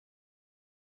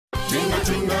Tinga,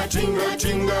 tinga, tinga,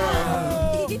 tinga.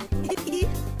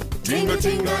 Tinga,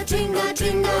 tinga, tinga,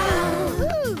 tinga.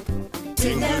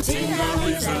 Tinga, tinga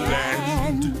is a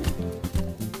land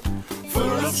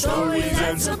full of stories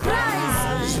and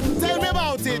surprise. Tell me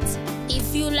about it.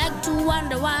 If you like to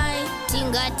wonder why,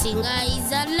 Tinga Tinga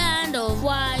is a land of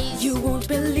wise. You won't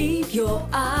believe your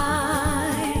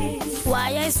eyes.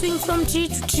 Why I swing from tree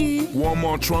to tree. One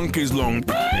more trunk is long.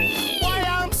 Why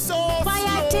I'm so Why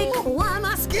I take why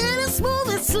my skin is smooth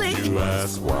and slick. You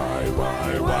ask why?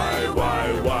 Why?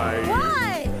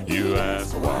 You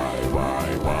ask why?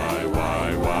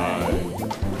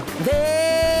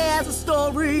 There's a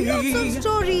story. Lots of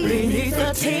stories beneath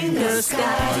the Tinga sky.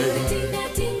 Tinga,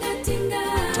 tinga,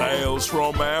 tinga. Tales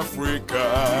from Africa.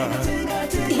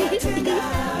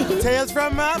 Tales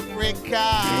from Africa.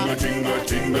 Tinga, tinga,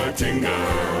 tinga, tinga.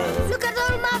 Look at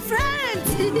all my friends.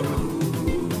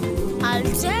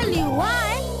 I'll tell you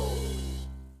why.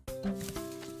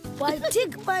 Why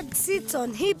Tickbird sits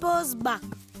on Hippo's back.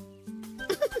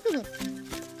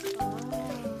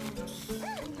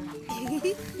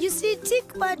 You see,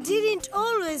 Tickbird didn't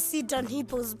always sit on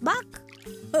Hippo's back.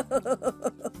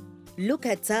 Look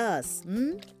at us,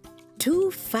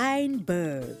 two fine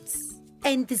birds.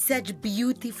 And such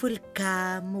beautiful,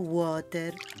 calm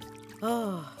water.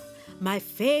 Oh, my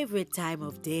favorite time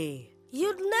of day.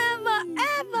 You'd never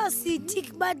ever see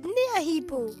Tickbird near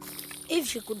Hippo,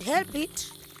 if you could help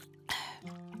it.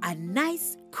 A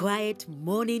nice, quiet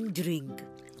morning drink.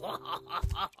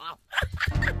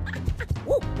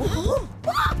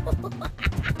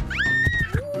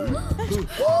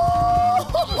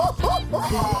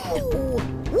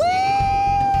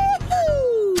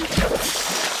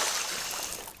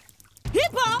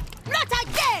 Hippo, not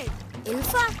again! In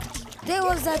fact, there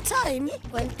was a time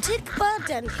when Tickbird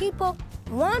and Hippo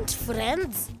weren't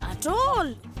friends at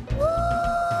all.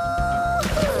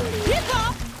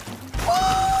 Hippo!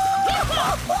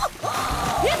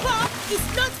 Hippo! It's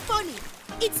not funny!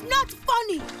 It's not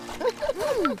funny!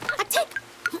 A tick!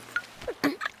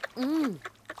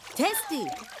 Tasty!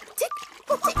 Tick!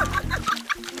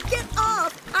 Get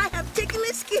off! I have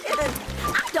ticklish skin!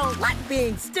 I don't like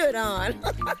being stood on!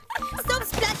 Stop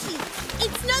splashing!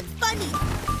 It's not funny!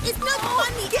 It's not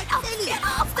funny! Get off! Silly. Get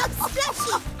off! Stop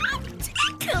splashing! I'm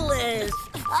ticklish!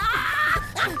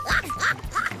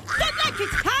 Don't like it,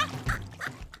 huh?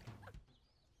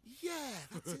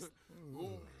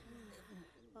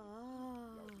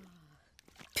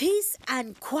 Peace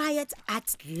and quiet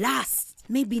at last.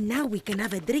 Maybe now we can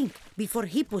have a drink before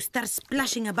Hippo starts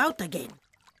splashing about again.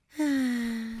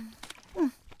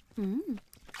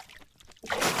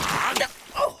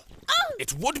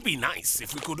 It would be nice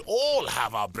if we could all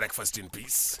have our breakfast in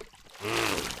peace.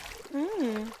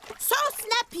 So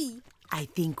snappy! I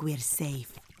think we're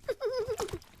safe.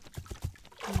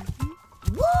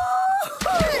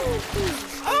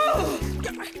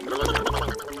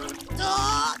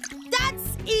 Oh,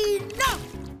 that's enough!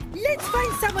 Let's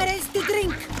find somewhere else to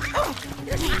drink.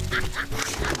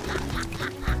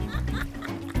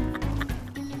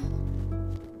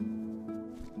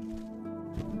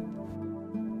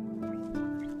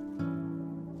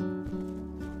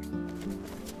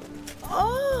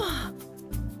 Oh!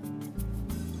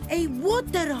 A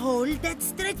water hole that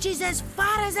stretches as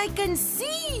far as I can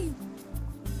see.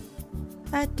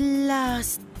 At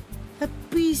last, a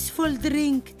peaceful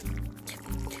drink.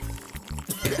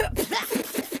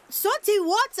 Salty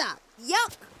water!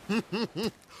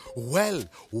 Yuck! Well,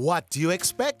 what do you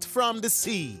expect from the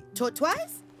sea?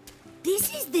 Tortoise?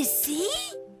 This is the sea?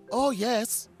 Oh,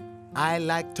 yes. I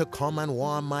like to come and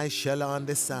warm my shell on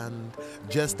the sand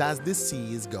just as the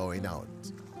sea is going out.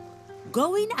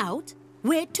 Going out?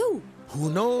 Where to? Who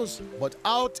knows? But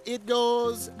out it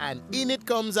goes and in it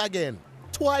comes again.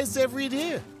 Twice every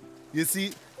day. You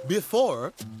see,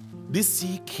 before, the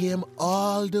sea came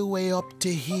all the way up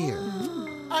to here.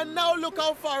 And now look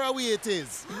how far away it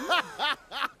is.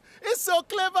 It's so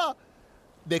clever.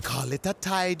 They call it a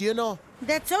tide, you know.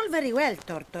 That's all very well,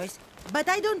 Tortoise. But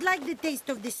I don't like the taste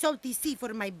of the salty sea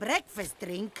for my breakfast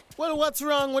drink. Well, what's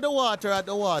wrong with the water at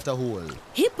the water hole?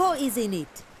 Hippo is in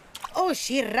it. Oh,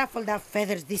 she ruffled her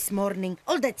feathers this morning.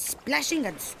 All that splashing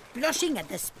and sploshing and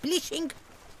the splishing.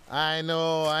 I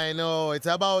know. It's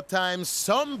about time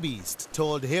some beast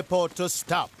told Hippo to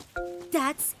stop.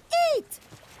 That's it!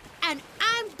 And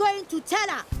I'm going to tell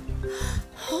her.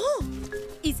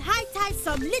 It's high time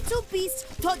some little beast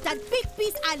taught that big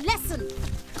beast a lesson.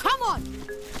 Come on!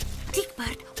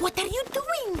 Tickbird, what are you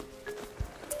doing?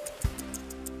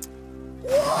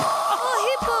 Oh,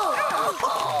 Hippo!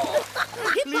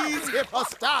 Please Hippo,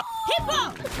 stop!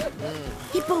 Hippo!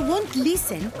 Hippo won't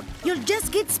listen. You'll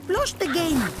just get splashed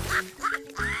again.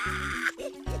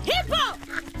 Hippo!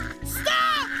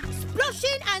 Stop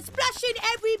sploshing and splashing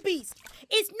every beast.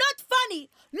 It's not funny.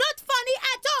 Not funny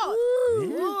at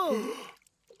all.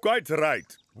 Quite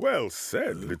right. Well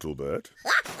said, little bird.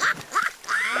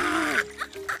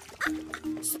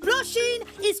 Sploshing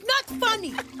is not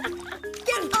funny.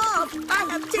 Get off! I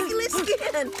have tickly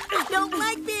skin. I don't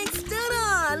like being stood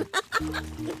on.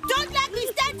 Don't like me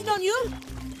standing on you.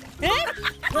 Eh?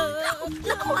 No,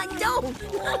 I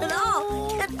don't. Not at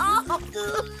all. Get off.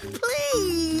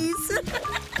 Please.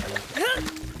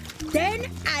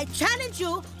 Then I challenge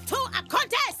you to a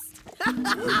contest. A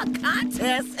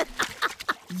contest?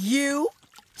 You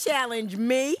challenge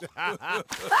me?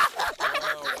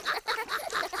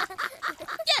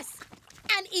 Yes.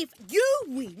 And if you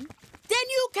win, then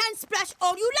you can splash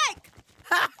all you like.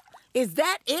 Is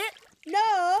that it?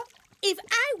 No. If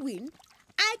I win,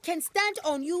 I can stand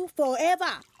on you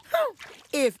forever.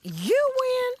 If you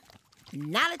win,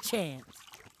 not a chance.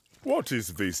 What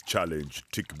is this challenge,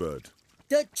 Tickbird?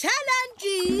 The challenge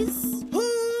is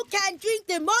who can drink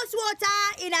the most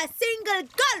water in a single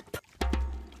gulp.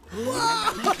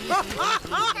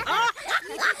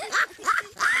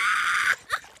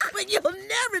 But you'll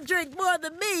never drink more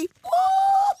than me.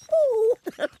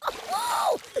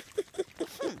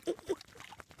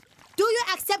 Do you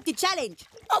accept the challenge?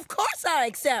 Of course I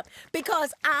accept,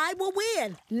 because I will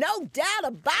win. No doubt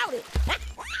about it.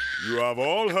 You have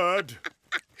all heard.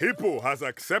 Hippo has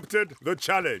accepted the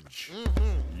challenge.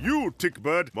 You,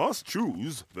 Tickbird, must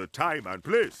choose the time and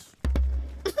place.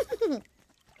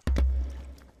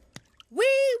 We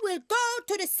will go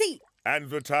to the sea. And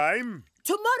the time?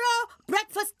 Tomorrow,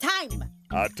 breakfast time.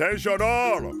 Attention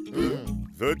all!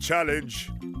 The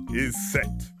challenge is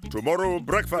set. Tomorrow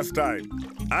breakfast time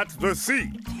at the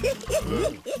sea.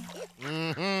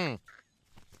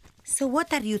 So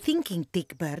what are you thinking,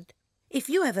 Tickbird? If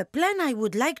you have a plan, I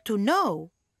would like to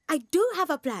know. I do have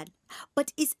a plan,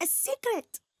 but it's a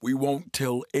secret. We won't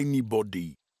tell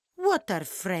anybody. What are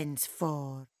friends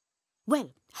for?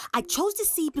 Well, I chose the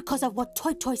sea because of what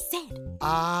Tortoise said.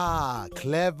 Ah,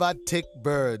 clever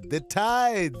Tickbird. The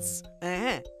tides.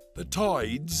 The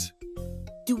tides?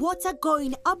 The water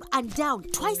going up and down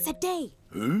twice a day.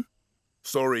 Huh?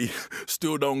 Sorry,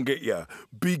 still don't get ya.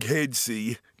 Big head,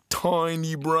 see?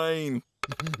 Tiny brain.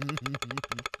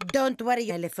 Don't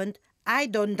worry, elephant. I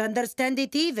don't understand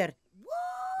it either.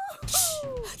 Shh!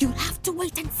 You'll have to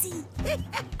wait and see.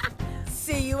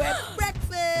 See you at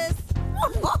breakfast.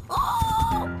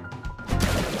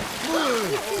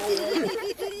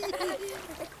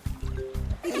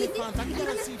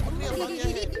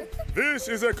 This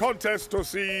is a contest to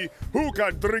see who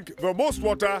can drink the most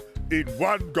water in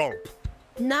one gulp.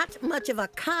 Not much of a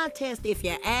contest if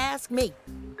you ask me.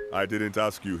 I didn't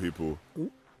ask you, Hippo.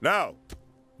 Now,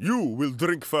 you will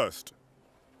drink first.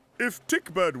 If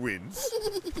Tickbird wins,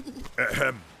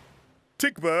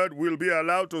 Tickbird will be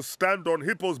allowed to stand on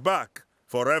Hippo's back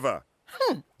forever.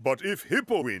 But if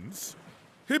Hippo wins,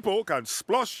 Hippo can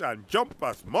splosh and jump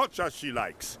as much as she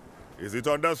likes. Is it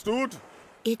understood?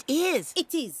 It is.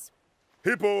 It is.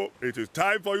 Hippo, it is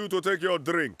time for you to take your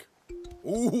drink.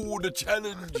 Ooh, the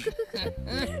challenge.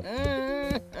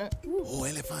 Oh,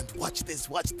 elephant, watch this,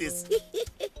 watch this.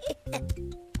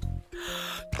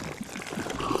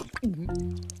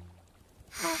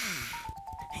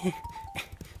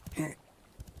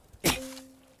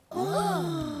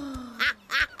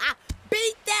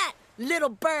 Beat that, little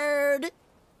bird.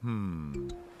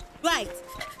 Right.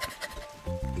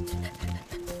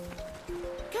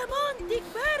 Come on,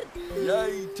 Tickbird.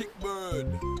 Yay, Tickbird.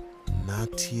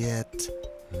 Not yet,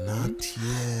 not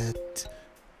yet.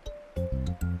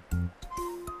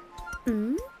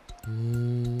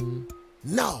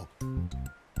 No!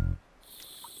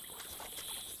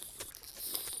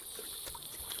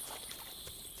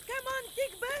 Come on,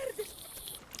 Tickbird.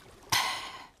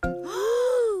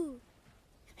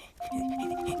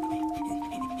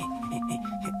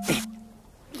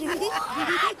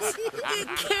 It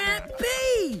can't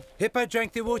be. Hippo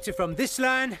drank the water from this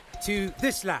line to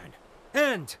this line.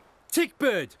 And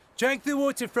Tickbird drank the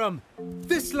water from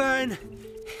this line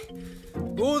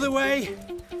all the way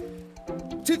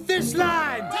to this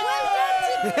line.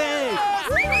 Hey!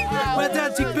 Well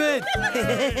done, Tickbird.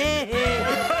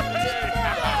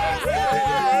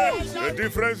 The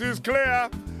difference is clear.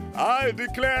 I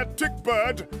declare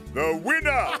Tickbird the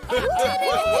winner.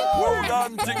 Well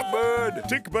done, Tickbird.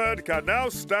 Tickbird can now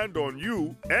stand on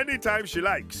you anytime she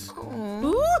likes.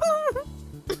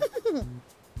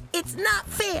 It's not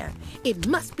fair. It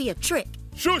must be a trick.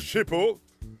 Shush, Hippo.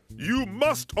 You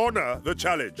must honor the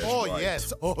challenge. Oh,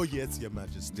 yes. Oh, yes, Your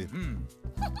Majesty.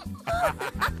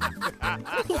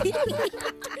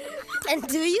 And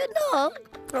do you know,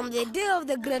 from the day of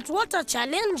the Great Water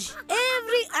Challenge,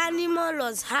 every animal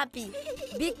was happy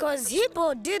because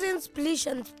Hippo didn't splish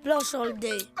and splosh all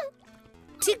day.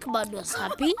 Tickbird was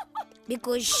happy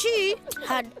because she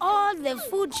had all the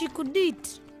food she could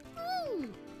eat.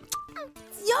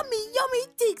 Yummy, yummy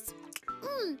ticks.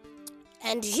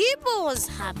 And Hippo was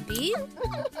happy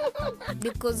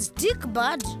because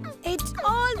Tickbird ate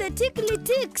all the tickly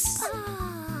ticks.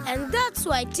 And that's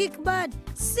why Tickbird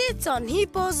sits on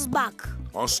Hippo's back.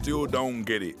 I still don't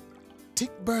get it.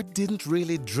 Tickbird didn't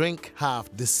really drink half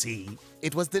the sea.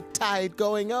 It was the tide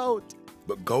going out.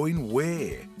 But going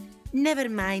where? Never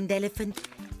mind, Elephant.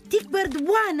 Tickbird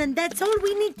won, and that's all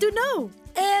we need to know.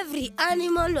 Every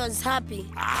animal was happy.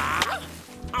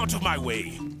 Out of my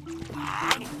way.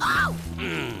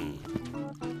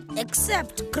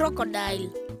 Except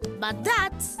Crocodile. But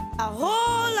that's a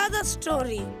whole other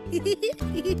story. Bring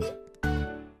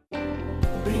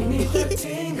me the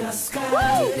Tinga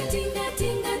sky. Tinga,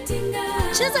 tinga, tinga.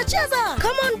 Cheza, cheza,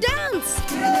 come on, dance.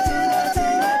 Tinga, tinga,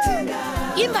 tinga.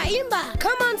 Imba, imba,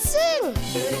 come on, sing.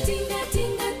 Tinga,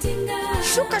 tinga, tinga.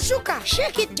 Shuka, shuka,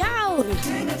 shake it down.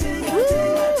 Tinga,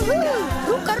 tinga, tinga.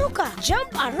 Ruka, ruka,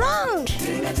 jump around.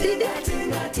 Tinga, tinga,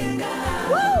 tinga, tinga.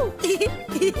 Woo!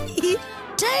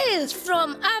 Tales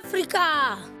from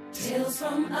Africa. Tales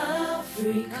from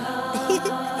Africa.